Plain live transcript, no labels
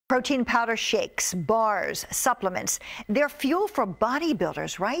Protein powder shakes, bars, supplements, they're fuel for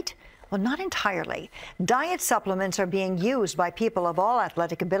bodybuilders, right? Well, not entirely. Diet supplements are being used by people of all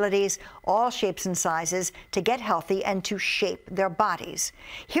athletic abilities, all shapes and sizes, to get healthy and to shape their bodies.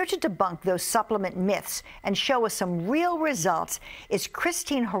 Here to debunk those supplement myths and show us some real results is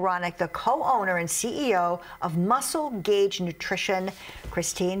Christine Hronec, the co-owner and CEO of Muscle Gauge Nutrition.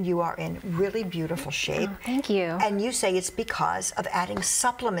 Christine, you are in really beautiful shape. Oh, thank you. And you say it's because of adding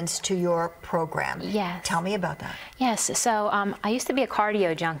supplements to your program. Yes. Tell me about that. Yes, so I used to be a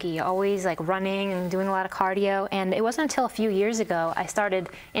cardio junkie, always like running and doing a lot of cardio, and it wasn't until a few years ago I started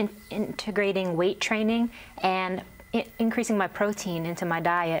integrating weight training and increasing my protein into my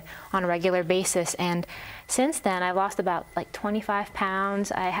diet on a regular basis. And since then I've lost about like 25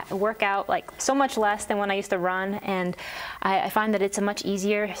 pounds. I work out like so much less than when I used to run, and I find that it's a much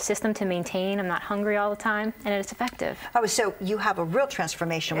easier system to maintain. I'm not hungry all the time, and it's effective. Oh, so you have a real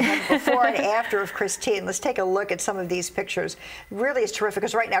transformation. We have before and after of Christine. Let's take a look at some of these pictures. Really is terrific,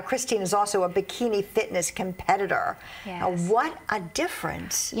 because right now Christine is also a bikini fitness competitor. Yes. Now, what a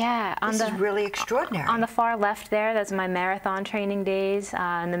difference. Yeah. This is really extraordinary. On the far left there, that's my marathon training days.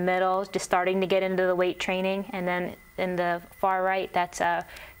 In the middle, just starting to get into the weight training. And then in the far right, that's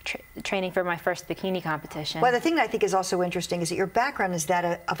training for my first bikini competition. Well, the thing that I think is also interesting is that your background is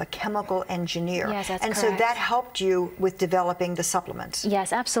that of a chemical engineer. Yes, that's and correct. So that helped you with developing the supplements.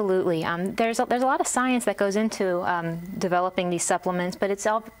 Yes, absolutely. There's a lot of science that goes into developing these supplements, but it's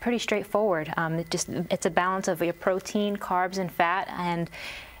all pretty straightforward. It's a balance of your protein, carbs, and fat, and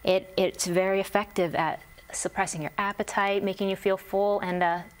it's very effective at suppressing your appetite, making you feel full,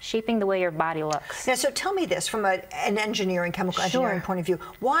 and shaping the way your body looks. Now, so tell me this, from an engineering, chemical engineering point of view,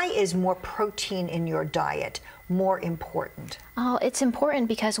 why is more protein in your diet more important? Oh, it's important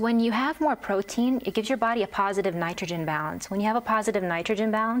because when you have more protein, it gives your body a positive nitrogen balance. When you have a positive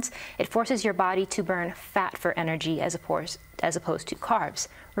nitrogen balance, it forces your body to burn fat for energy as opposed to carbs.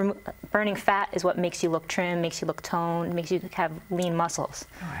 Burning fat is what makes you look trim, makes you look toned, makes you have lean muscles.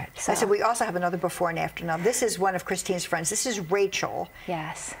 All right. So we also have another before and after. Now, this is one of Christine's friends. This is Rachel.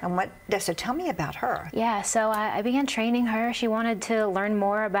 Yes. And so tell me about her. Yeah, so I began training her. She wanted to learn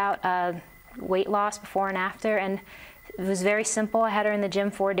more about weight loss before and after, and it was very simple. I had her in the gym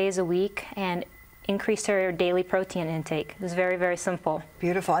 4 days a week and increased her daily protein intake. It was very, very simple.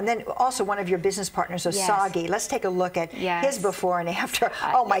 Beautiful. And then also one of your business partners, Osagi. Yes. Let's take a look at his before and after.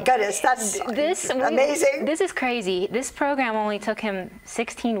 Oh my goodness, that's amazing. This is crazy. This program only took him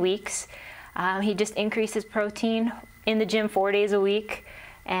 16 weeks. He just increased his protein in the gym 4 days a week.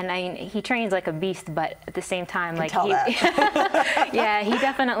 And he trains like a beast, but at the same time, like yeah, he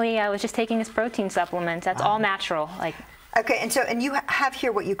definitely was just taking his protein supplements. That's all natural. Okay, and you have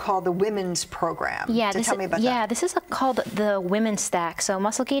here what you call the women's program. Yeah, so tell me about that. Yeah, this is called the Women's Stack. So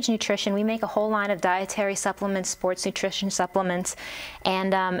Muscle Gauge Nutrition, we make a whole line of dietary supplements, sports nutrition supplements,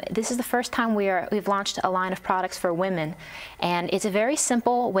 and this is the first time we've launched a line of products for women. And it's a very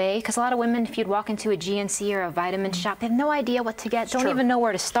simple way, because a lot of women, if you'd walk into a GNC or a vitamin shop, they have no idea what to get, don't even know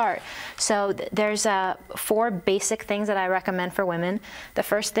where to start. So there's 4 basic things that I recommend for women. The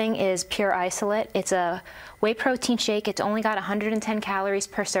first thing is Pure Isolate. It's a whey protein shake. It's only got 110 calories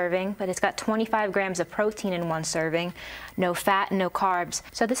per serving, but it's got 25 grams of protein in 1 serving, no fat, no carbs.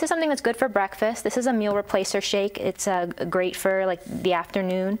 So this is something that's good for breakfast. This is a meal replacer shake. It's great for like the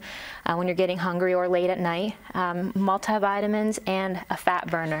afternoon when you're getting hungry or late at night. Multivitamins and a fat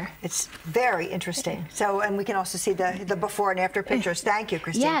burner. It's very interesting. So, and we can also see the before and after pictures. Thank you,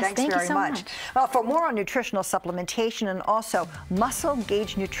 Christine. Yes, Thanks thank very you so much. Well, for more on nutritional supplementation and also Muscle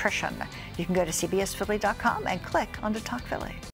Gauge Nutrition, you can go to cbsphilly.com and click on the Talk Philly.